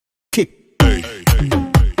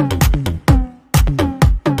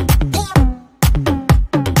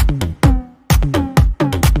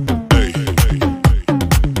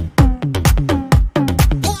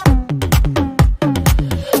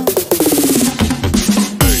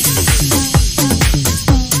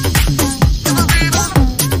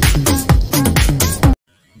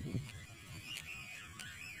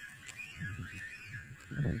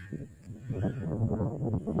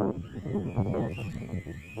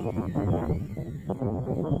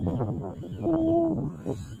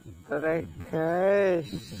Strek guys.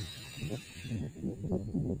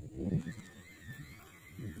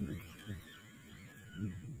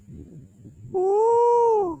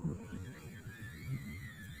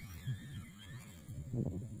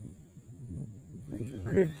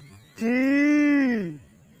 Gede.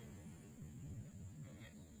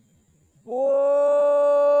 Wow,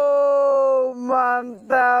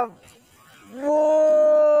 mantap. Wow.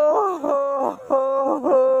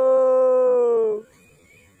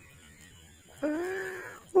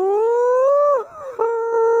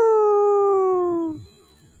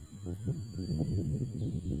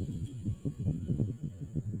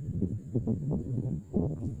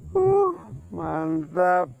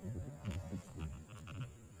 Mantap.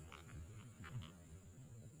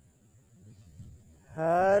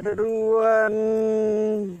 Haruan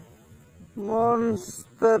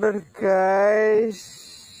monster guys.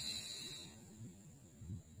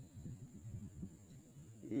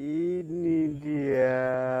 Ini dia.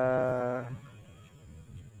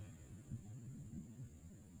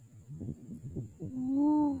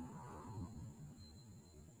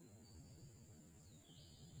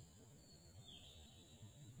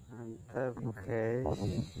 Mantap guys.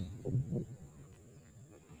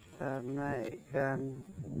 Kita naikkan.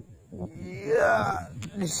 Iya.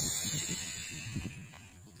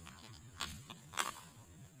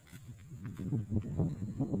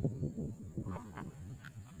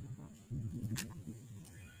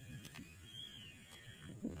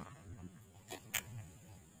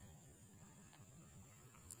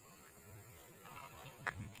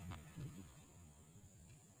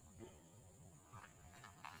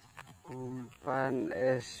 Umpan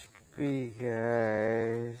SP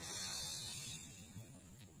guys.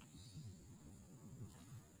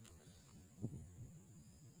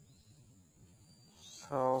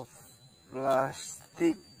 Soft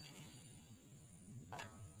plastik.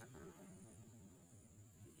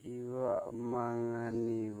 Iwak mangan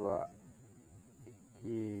iwak.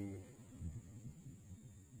 Iki.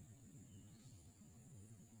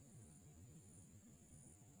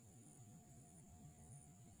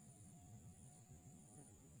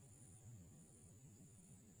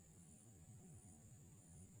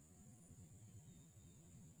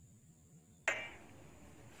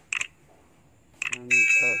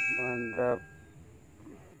 Mantap.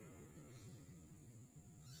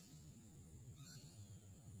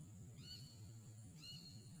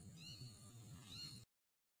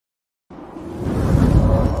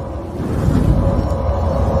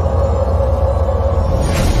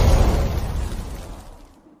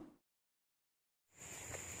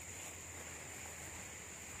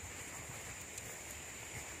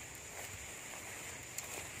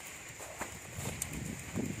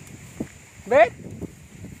 Bet.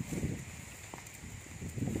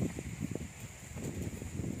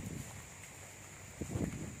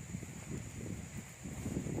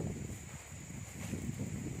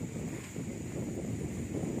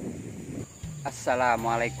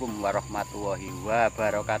 Assalamualaikum warahmatullahi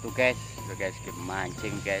wabarakatuh guys. Guys,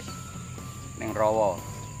 mancing guys neng RAWA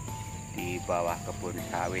di bawah kebun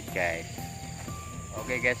sawit guys.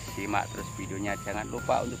 Oke guys, simak terus videonya. Jangan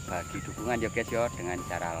lupa untuk bagi dukungan ya guys yo, dengan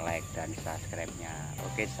cara like dan subscribe-nya.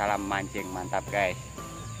 Oke, salam mancing mantap guys.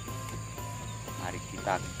 Mari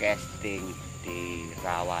kita casting di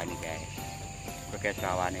rawa nih guys. Oke guys,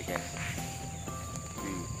 rawa nih guys.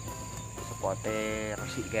 Spotnya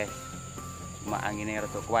resik guys. Cuma anginnya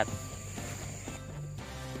rada kuat.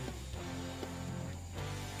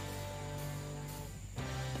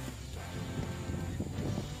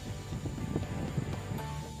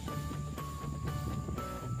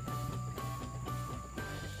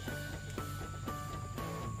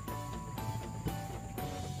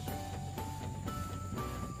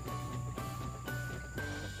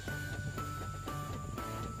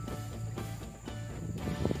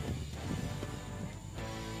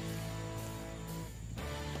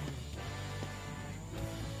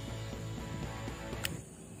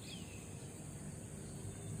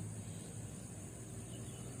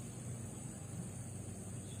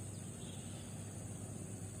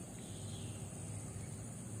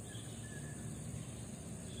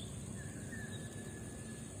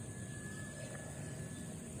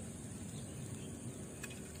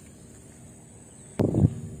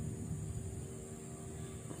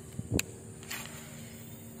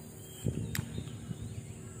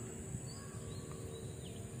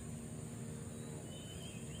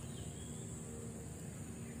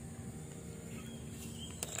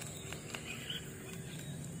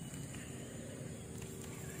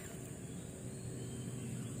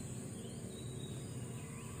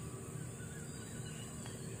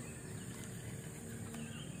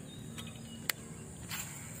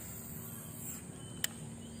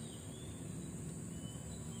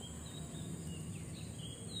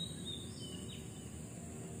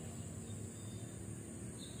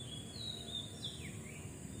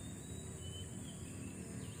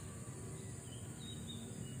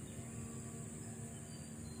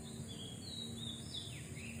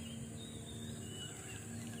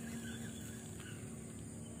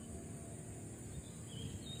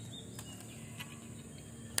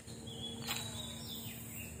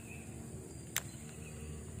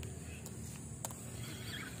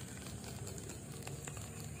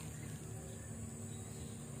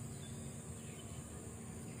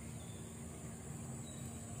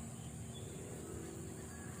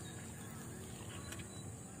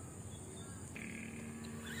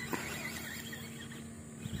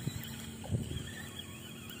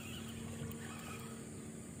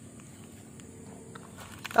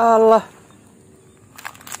 Allah.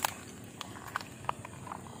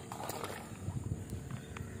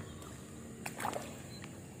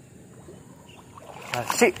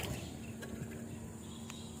 Asik.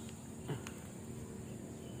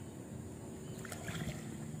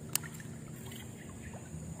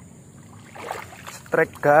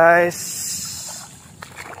 Strek guys.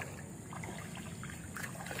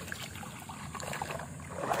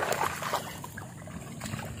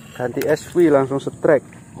 Ganti SV langsung strek.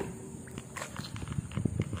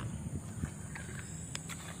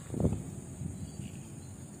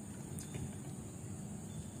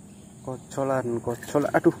 Kocolan,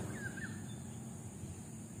 aduh.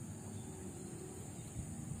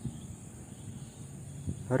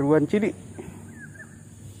 Haruan cilik.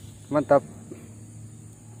 Mantap.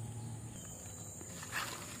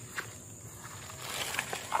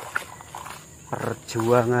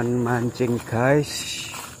 Perjuangan mancing guys.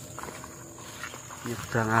 Ini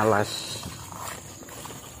udah ngalas.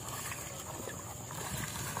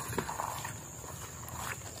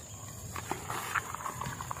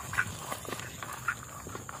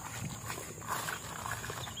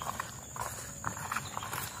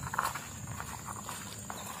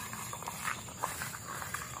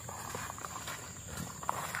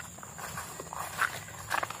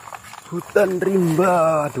 Hutan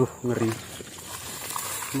rimba, aduh ngeri,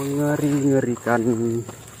 mengerikan.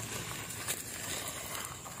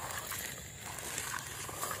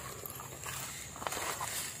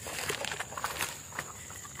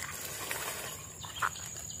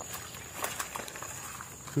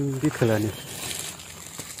 Di jalannya.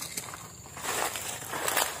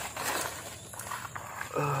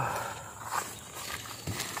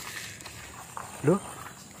 Loh,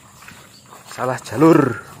 salah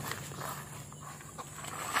jalur.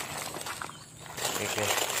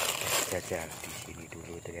 Jajal di sini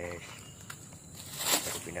dulu guys,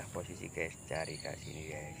 baru pindah posisi guys, cari ke sini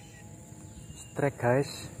guys. Strek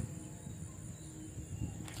guys.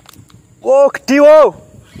 Wow, gede wow.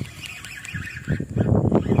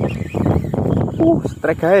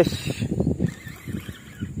 Strek guys.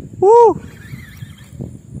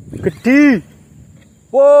 Gede.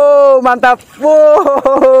 Wow, mantap.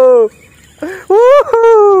 Wow.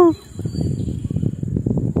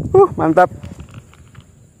 Mantap.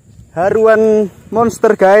 Haruan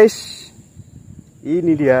monster guys.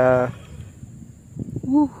 Ini dia.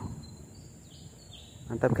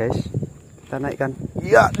 Mantap guys. Kita naikkan.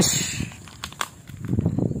 Ya.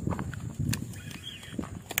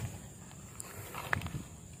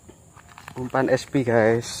 Umpan SP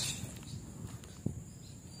guys.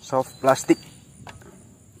 Soft plastik.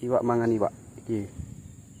 Iwak mangan iwak. Iki.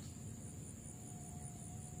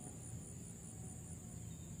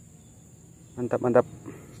 Mantap.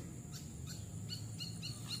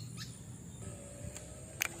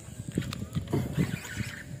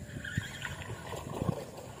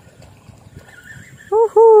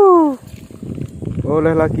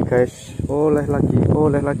 Oleh lagi guys, oleh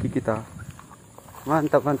lagi kita.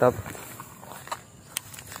 Mantap.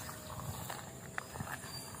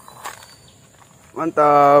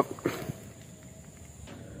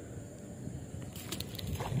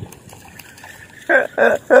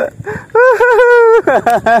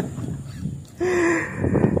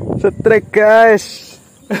 Strek guys.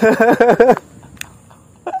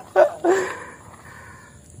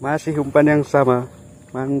 Masih umpan yang sama.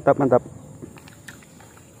 Mantap.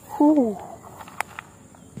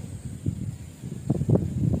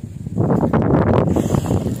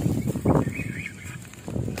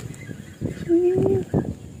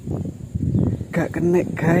 Gak kena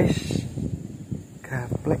guys.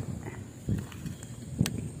 Gaplek.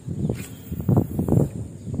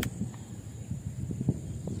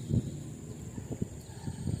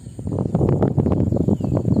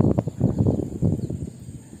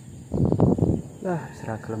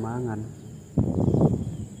 Serah kelemangan.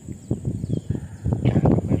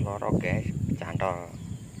 Jangan lorok guys, cantol.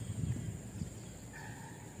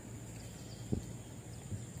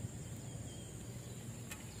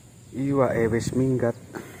 Iwa wis minggat.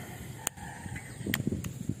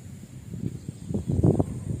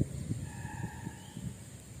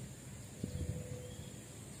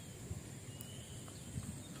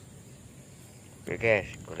 Oke guys,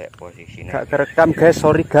 golek posisinya. Gak kerekam guys,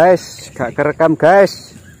 sorry guys. Gak kerekam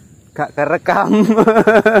guys.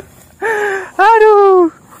 Aduh.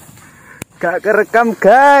 Gak kerekam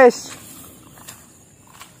guys.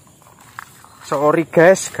 Sorry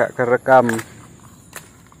guys, gak kerekam.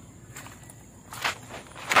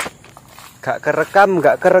 Gak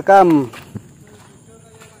kerekam.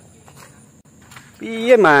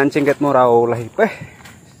 Piye mancing ket ora oleh peh.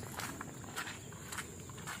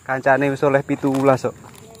 Kancane wis oleh 17 kok.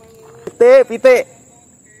 Pitik, pitik.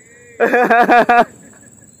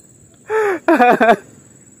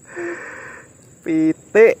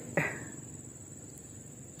 Pitik.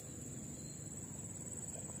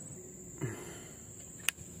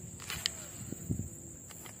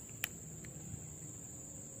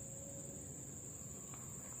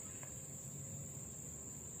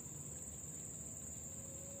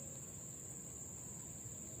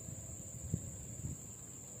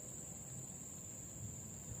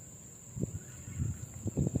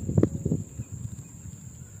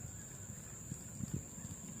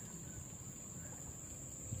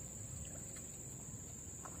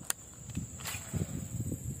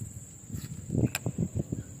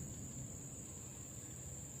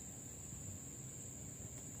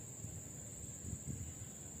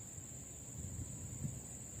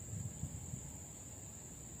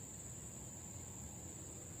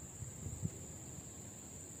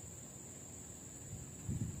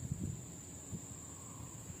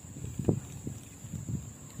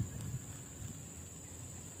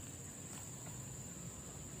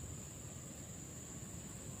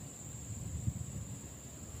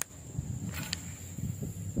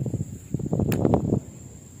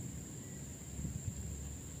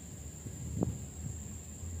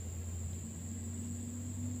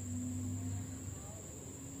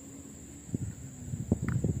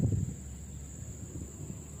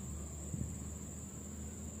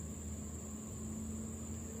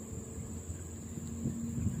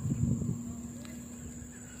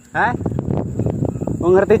 Hah?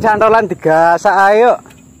 Mau ngerti cantolan digasak ayo.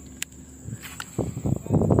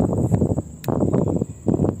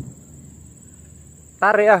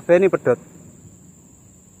 Tarik ah beni pedot.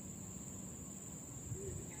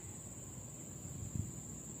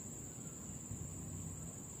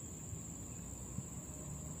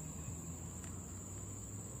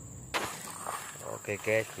 Oke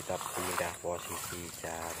guys, kita pindah posisi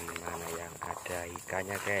cari mana yang ada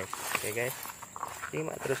ikannya guys. Oke guys,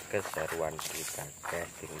 simak terus keseruan kita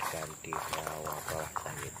casting ikan di rawa bawah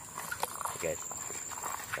sawit. Oke guys,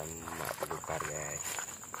 semak belukar guys.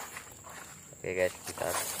 Oke guys, kita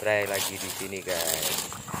try lagi di sini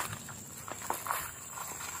guys.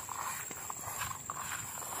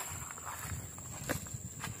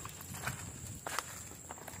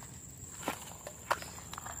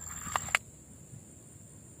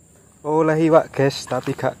 Oleh iwak guys,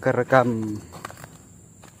 tapi gak kerekam.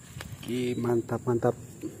 Ki mantap mantap.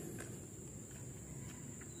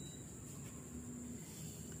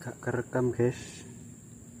 Gak kerekam guys.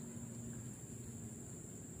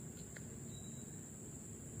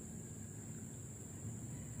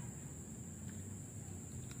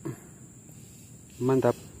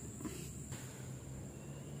 Mantap.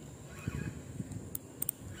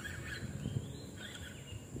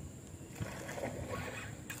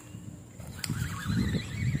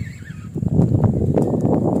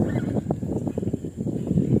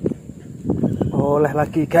 Oleh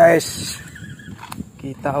lagi guys,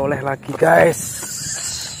 kita oleh lagi guys.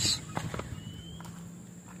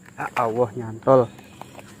 Allah nyantol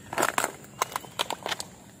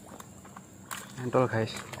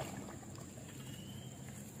guys.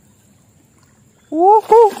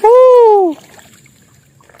 Wuhuhu,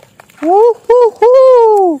 wuhuhu.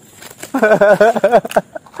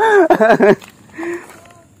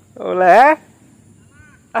 Oleh.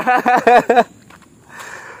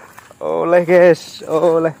 Oleh guys,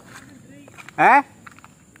 oleh. Hah?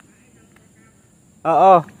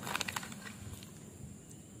 Oh.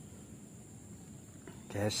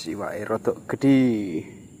 Guys, iwake rodok gede.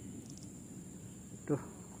 Duh,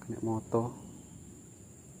 kena moto.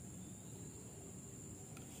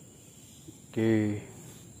 Oke.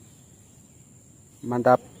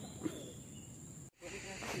 Mantap.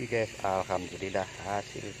 Oke guys, alhamdulillah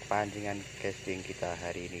hasil pancingan casting kita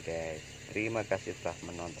hari ini guys. Terima kasih telah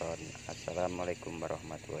menonton. Assalamualaikum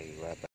warahmatullahi wabarakatuh.